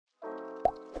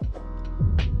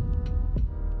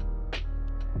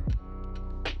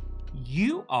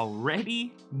you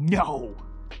already know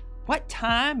what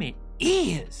time it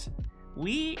is.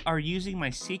 We are using my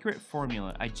secret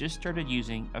formula I just started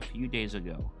using a few days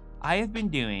ago. I have been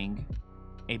doing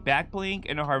a back blink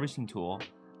and a harvesting tool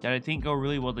that I think go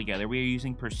really well together. We are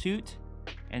using Pursuit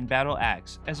and Battle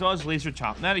Axe, as well as Laser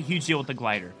Chomp. Not a huge deal with the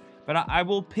glider, but I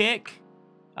will pick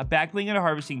a back blink and a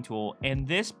harvesting tool, and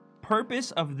this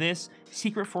purpose of this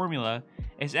secret formula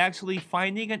is actually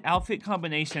finding an outfit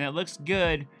combination that looks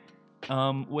good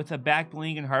with a back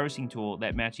bling and harvesting tool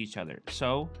that match each other.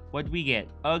 So what do we get?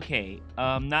 Okay,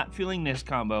 not feeling this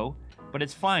combo, but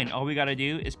it's fine. All we gotta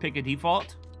do is pick a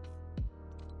default,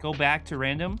 go back to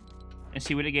random, and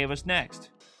see what it gave us next.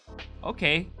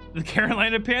 Okay, the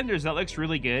Carolina Panthers, that looks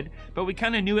really good, but we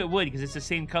kind of knew it would because it's the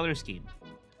same color scheme.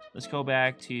 Let's go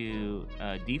back to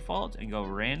default and go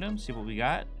random, see what we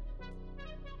got.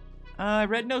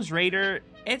 Red-Nosed Raider,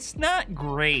 it's not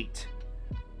great,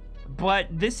 but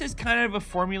this is kind of a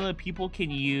formula people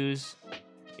can use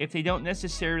if they don't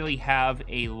necessarily have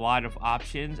a lot of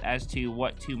options as to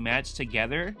what to match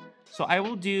together. So I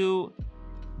will do,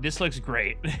 this looks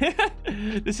great.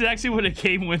 This is actually what it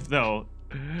came with though,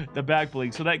 the back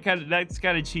blink. So that's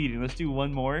kind of cheating. Let's do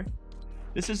one more.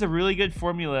 This is a really good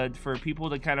formula for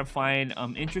people to kind of find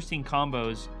interesting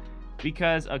combos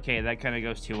because, okay, that kind of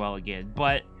goes too well again,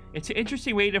 but it's an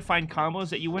interesting way to find combos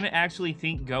that you wouldn't actually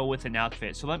think go with an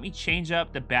outfit. So let me change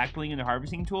up the back bling and the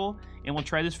harvesting tool, and we'll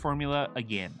try this formula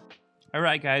again. All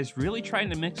right, guys, really trying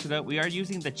to mix it up. We are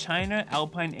using the China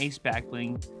Alpine Ace back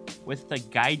bling with the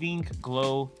Guiding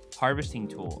Glow harvesting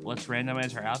tool. Let's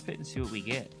randomize our outfit and see what we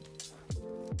get.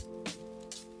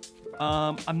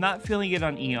 I'm not feeling it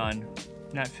on Eon.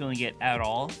 Not feeling it at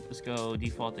all. Let's go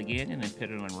default again and then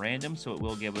put it on random, so it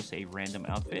will give us a random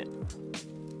outfit.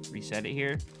 Reset it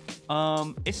here.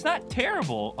 It's not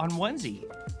terrible on onesie.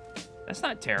 That's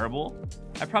not terrible.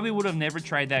 I probably would have never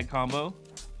tried that combo,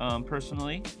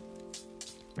 personally.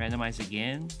 Randomize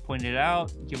again, point it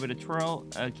out, give it a twirl.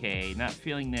 Okay, not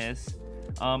feeling this.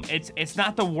 It's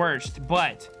not the worst,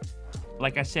 but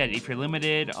like I said, if you're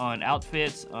limited on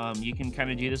outfits, you can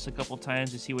kind of do this a couple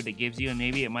times to see what it gives you, and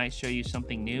maybe it might show you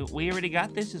something new. We already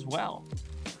got this as well.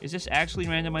 Is this actually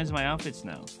randomizing my outfits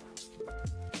now?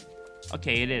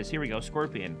 Okay, it is. Here we go.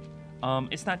 Scorpion.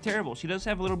 It's not terrible. She does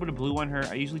have a little bit of blue on her.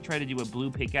 I usually try to do a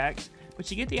blue pickaxe, but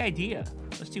you get the idea.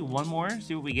 Let's do one more,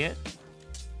 see what we get.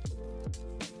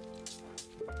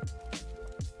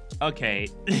 Okay,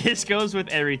 this goes with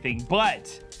everything,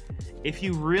 but if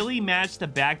you really match the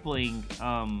back bling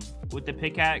with the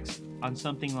pickaxe on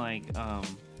something like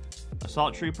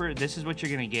Assault Trooper, this is what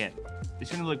you're gonna get.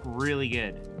 It's gonna look really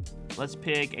good. Let's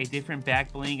pick a different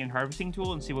back bling and harvesting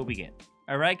tool and see what we get.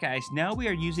 Alright guys, now we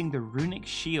are using the Runic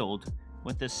Shield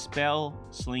with the Spell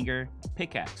Slinger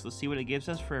pickaxe. Let's see what it gives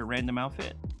us for a random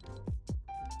outfit.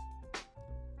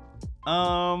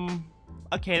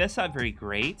 Okay, that's not very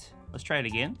great. Let's try it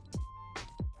again.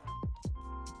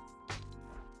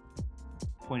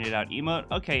 Pointed out emote.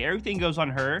 Okay, everything goes on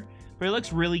her, but it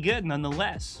looks really good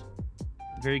nonetheless.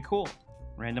 Very cool.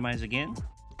 Randomize again.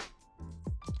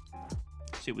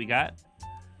 See what we got.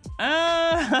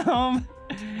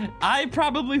 I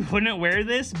probably wouldn't wear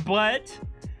this, but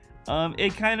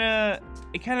it kind of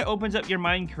opens up your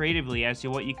mind creatively as to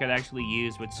what you could actually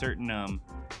use with certain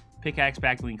pickaxe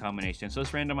backbling combinations. So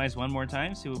let's randomize one more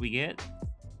time, see what we get.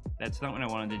 That's not what I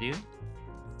wanted to do.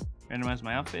 Randomize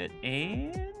my outfit,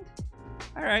 and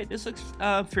all right, this looks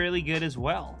fairly good as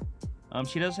well.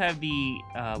 She does have the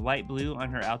light blue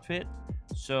on her outfit.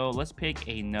 So let's pick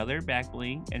another back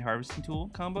bling and harvesting tool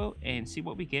combo and see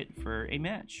what we get for a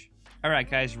match. All right,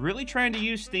 guys, really trying to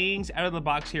use things out of the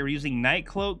box here. We're using Night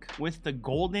Cloak with the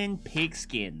golden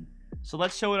pigskin. So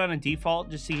let's show it on a default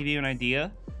just to give you an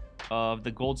idea of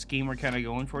the gold scheme we're kind of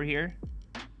going for here.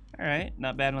 All right,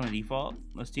 not bad on the default.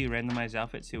 Let's do randomized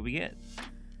outfit, see what we get.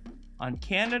 On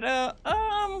Canada,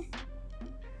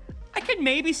 I could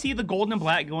maybe see the gold and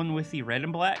black going with the red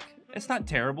and black. It's not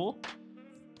terrible.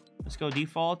 Let's go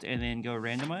default and then go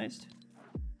randomized.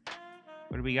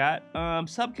 What do we got?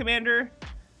 Sub Commander,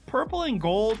 purple and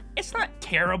gold. It's not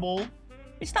terrible.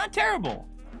 It's not terrible.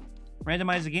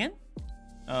 Randomize again.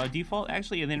 Default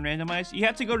actually, and then randomize. You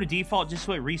have to go to default just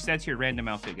so it resets your random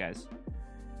outfit, guys.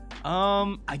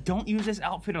 I don't use this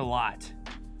outfit a lot,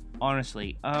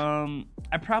 honestly.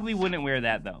 I probably wouldn't wear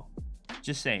that though.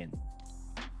 Just saying.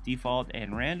 Default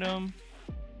and random.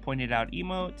 Pointed out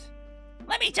emote.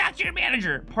 Let me talk to your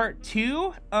manager. Part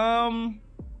 2.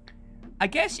 I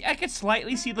guess I could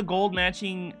slightly see the gold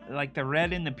matching like the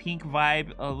red and the pink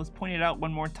vibe. Let's point it out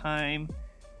one more time.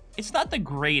 It's not the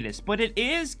greatest, but it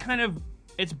is kind of,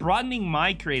 it's broadening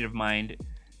my creative mind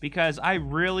because I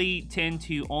really tend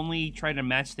to only try to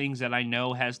match things that I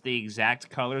know has the exact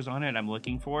colors on it I'm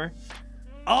looking for.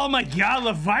 Oh my god,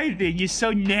 Leviathan, you're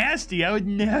so nasty. I would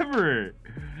never.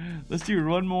 Let's do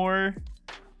one more.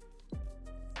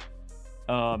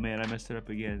 Oh man, I messed it up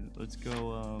again. Let's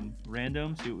go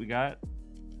random, see what we got.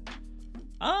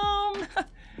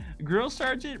 Grill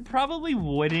Sergeant probably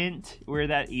wouldn't wear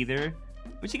that either,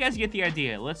 but you guys get the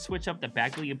idea. Let's switch up the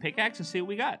backbling and pickaxe and see what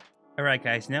we got. All right,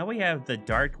 guys, now we have the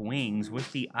dark wings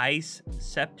with the ice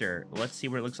scepter. Let's see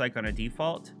what it looks like on a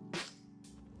default.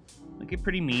 Looking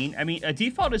pretty mean. I mean, a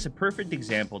default is a perfect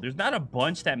example. There's not a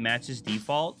bunch that matches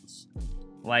defaults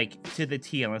like to the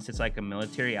T unless it's like a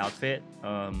military outfit.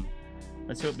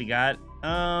 Let's see what we got.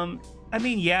 I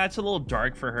mean, yeah, it's a little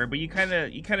dark for her, but you kind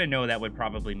of know that would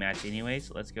probably match anyway.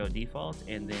 So let's go default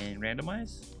and then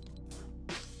randomize.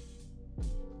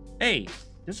 Hey,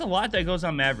 there's a lot that goes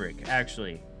on Maverick,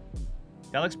 actually.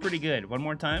 That looks pretty good. One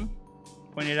more time.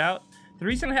 Point it out. The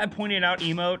reason I had pointed out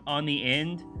emote on the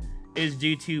end is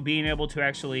due to being able to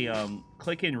actually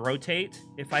click and rotate.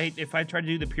 If I try to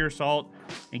do the pure salt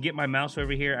and get my mouse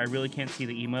over here, I really can't see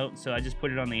the emote, so I just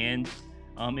put it on the end.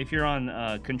 If you're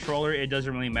on controller, it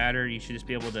doesn't really matter. You should just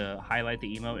be able to highlight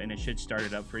the emote and it should start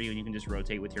it up for you, and you can just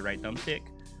rotate with your right thumbstick.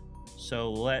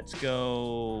 So let's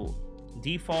go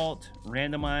default,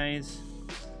 randomize.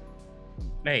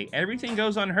 Hey, everything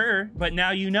goes on her, but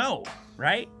now you know,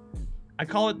 right? I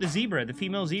call it the zebra, the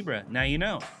female zebra. Now you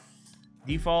know.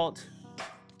 Default,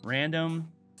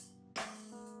 random.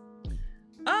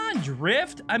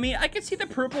 Drift. I mean, I can see the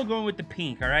purple going with the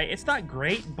pink, all right? It's not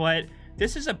great, but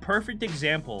this is a perfect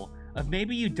example of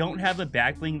maybe you don't have a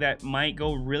backbling that might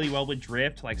go really well with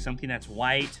drift, like something that's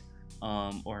white,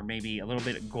 or maybe a little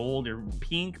bit of gold or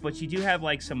pink, but you do have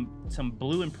like some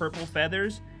blue and purple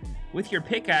feathers. With your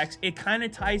pickaxe, it kind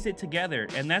of ties it together,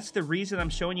 and that's the reason I'm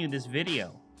showing you this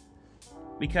video.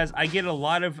 Because I get a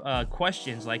lot of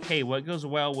questions like, hey, what goes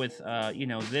well with, you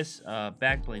know, this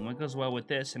backbling? What goes well with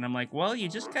this? And I'm like, well, you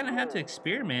just kind of have to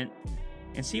experiment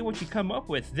and see what you come up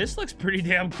with. This looks pretty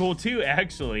damn cool too,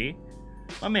 actually.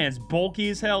 My man's bulky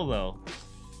as hell, though.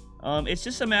 It's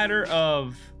just a matter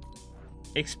of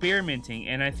experimenting,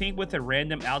 and I think with a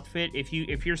random outfit, if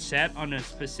you're set on a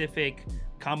specific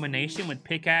combination with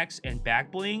pickaxe and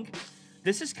backbling,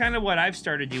 this is kind of what I've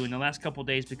started doing the last couple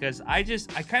days, because I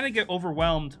kind of get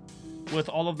overwhelmed with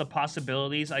all of the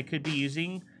possibilities I could be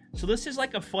using. So this is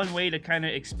like a fun way to kind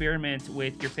of experiment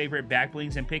with your favorite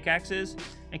backblings and pickaxes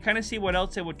and kind of see what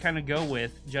else it would kind of go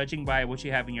with, judging by what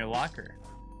you have in your locker.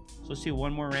 So let's do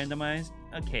one more randomized.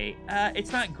 Okay,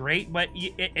 it's not great, but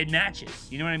it matches.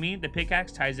 You know what I mean? The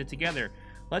pickaxe ties it together.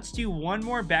 Let's do one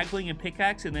more backbling and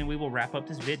pickaxe, and then we will wrap up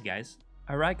this vid, guys.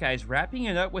 All right, guys, wrapping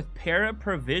it up with Para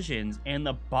Provisions and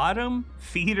the bottom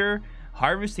feeder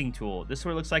harvesting tool. This is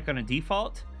what it looks like on a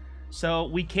default. So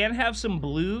we can have some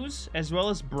blues as well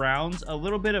as browns, a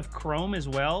little bit of chrome as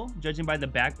well, judging by the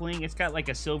back bling. It's got like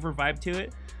a silver vibe to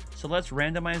it. So let's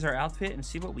randomize our outfit and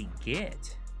see what we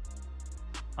get.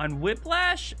 On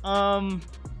Whiplash,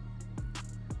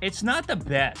 it's not the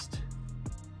best.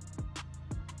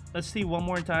 Let's see one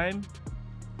more time.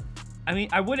 I mean,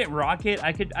 I wouldn't rock it.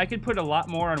 I could put a lot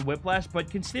more on Whiplash, but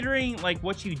considering like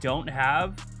what you don't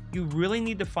have, you really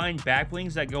need to find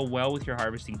backblings that go well with your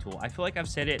harvesting tool. I feel like I've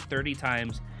said it 30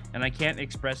 times and I can't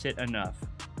express it enough.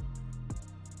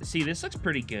 See, this looks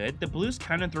pretty good. The blues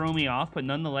kind of throw me off, but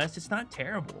nonetheless, it's not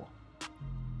terrible.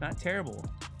 Not terrible.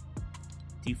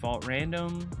 Default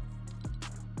random.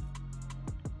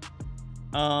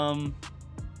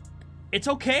 It's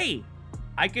okay.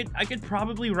 I could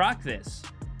probably rock this.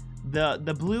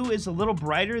 The blue is a little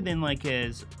brighter than like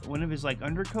one of his like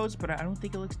undercoats, but I don't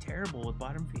think it looks terrible with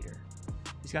bottom feeder.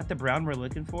 He's got the brown we're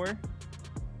looking for.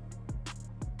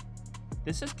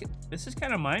 This is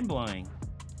kind of mind-blowing.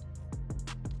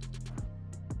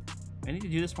 I need to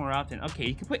do this more often. Okay,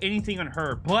 you can put anything on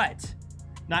her, but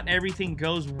not everything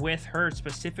goes with her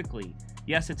specifically.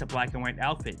 Yes, it's a black and white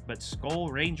outfit, but Skull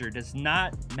Ranger does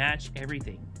not match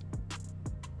everything.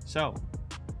 So,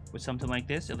 with something like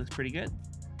this, it looks pretty good.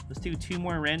 Let's do 2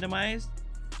 more randomized.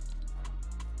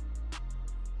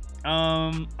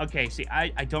 Okay, see, I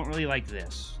don't really like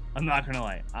this. I'm not gonna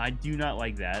lie. I do not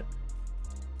like that.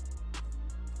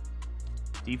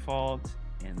 Default,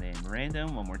 and then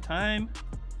random one more time.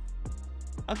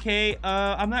 Okay,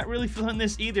 I'm not really feeling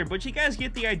this either, but you guys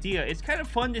get the idea. It's kind of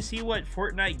fun to see what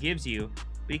Fortnite gives you,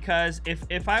 because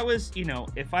if I was, you know,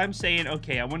 if I'm saying,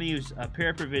 okay, I want to use a pair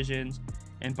of provisions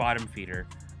and bottom feeder,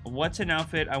 what's an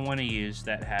outfit I want to use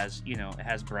that has, you know, it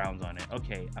has browns on it?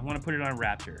 Okay, I want to put it on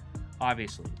Raptor,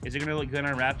 obviously. Is it going to look good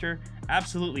on Raptor?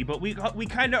 Absolutely, but we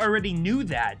kind of already knew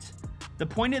that The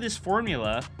point of this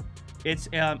formula, it's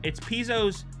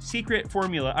PIZO's secret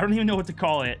formula. I don't even know what to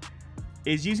call it.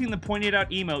 Is using the pointed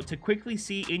out emote to quickly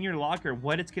see in your locker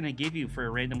what it's going to give you for a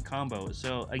random combo.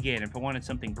 So again, if I wanted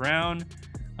something brown,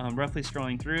 roughly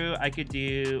scrolling through, I could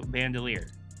do bandolier.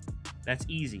 That's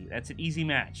easy. That's an easy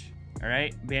match. All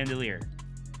right, bandolier.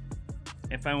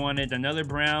 If I wanted another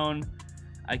brown,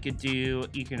 I could do,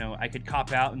 you know, I could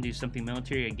cop out and do something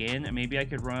military again. And maybe I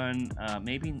could run,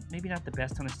 maybe not the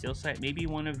best on a steel site. Maybe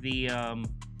one of the,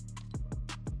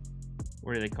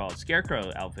 what are they called?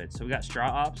 Scarecrow outfits. So we got straw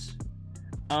ops.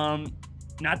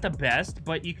 Not the best,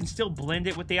 but you can still blend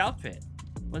it with the outfit.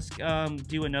 Let's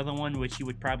do another one, which you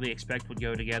would probably expect would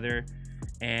go together.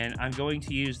 And I'm going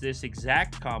to use this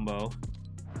exact combo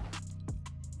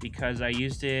because I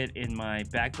used it in my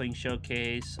backbling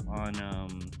showcase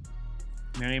on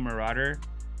Merry Marauder.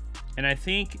 And I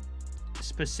think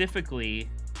specifically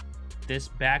this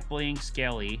backbling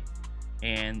scaly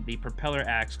and the propeller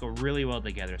axe go really well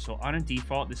together. So on a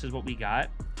default, this is what we got.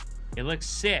 It looks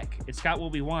sick. It's got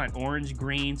what we want. Orange,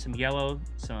 green, some yellow,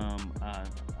 some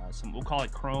we'll call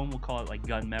it chrome, we'll call it like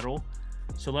gunmetal.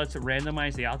 So let's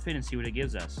randomize the outfit and see what it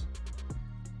gives us.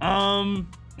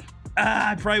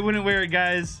 I probably wouldn't wear it,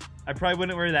 guys. I probably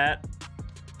wouldn't wear that.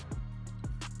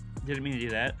 Didn't mean to do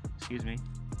that. Excuse me.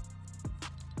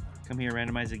 Come here,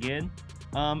 randomize again.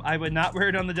 I would not wear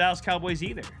it on the Dallas Cowboys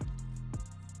either.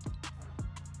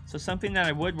 So something that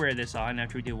I would wear this on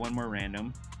after we do one more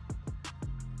random.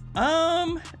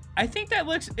 I think that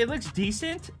looks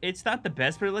decent. It's not the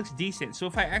best, but it looks decent. So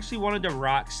if I actually wanted to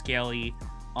rock Scaly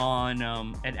on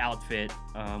an outfit,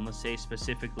 let's say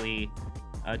specifically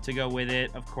to go with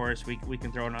it, of course we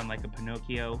can throw it on like a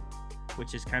Pinocchio,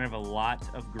 which is kind of a lot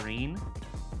of green.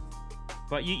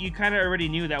 But you kind of already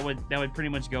knew that would pretty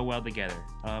much go well together.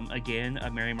 Again,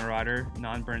 a Merry Marauder,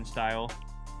 non-burn style.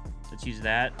 Let's use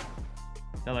that.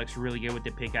 That looks really good with the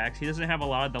pickaxe. He doesn't have a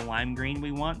lot of the lime green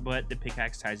we want, but the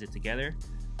pickaxe ties it together.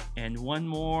 And one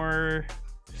more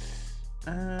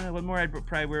I'd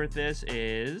probably wear with this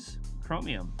is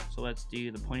chromium. So let's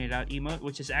do the pointed out emote,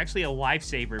 which is actually a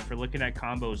lifesaver for looking at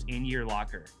combos in your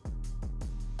locker.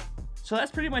 So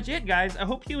that's pretty much it, guys. I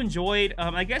hope you enjoyed.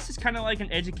 I guess it's kind of like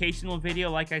an educational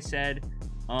video, like I said.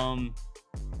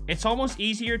 It's almost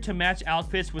easier to match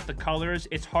outfits with the colors.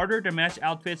 It's harder to match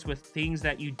outfits with things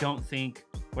that you don't think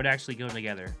would actually go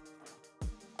together.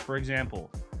 For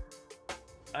example,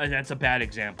 that's a bad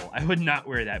example. I would not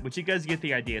wear that, but you guys get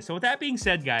the idea. So with that being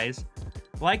said, guys,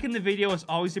 liking the video is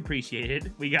always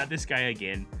appreciated. We got this guy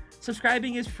again.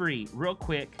 Subscribing is free. Real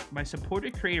quick, my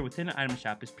supported creator within the item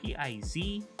shop is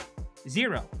PIZO.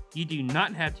 You do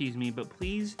not have to use me, but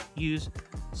please use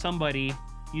somebody.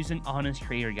 Use an honest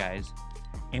creator, guys.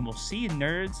 And we'll see you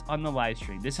nerds on the live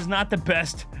stream. This is not the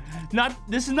best.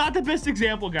 This is not the best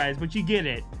example, guys, but you get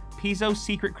it. PIZO's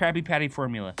secret Krabby Patty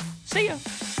formula. See ya.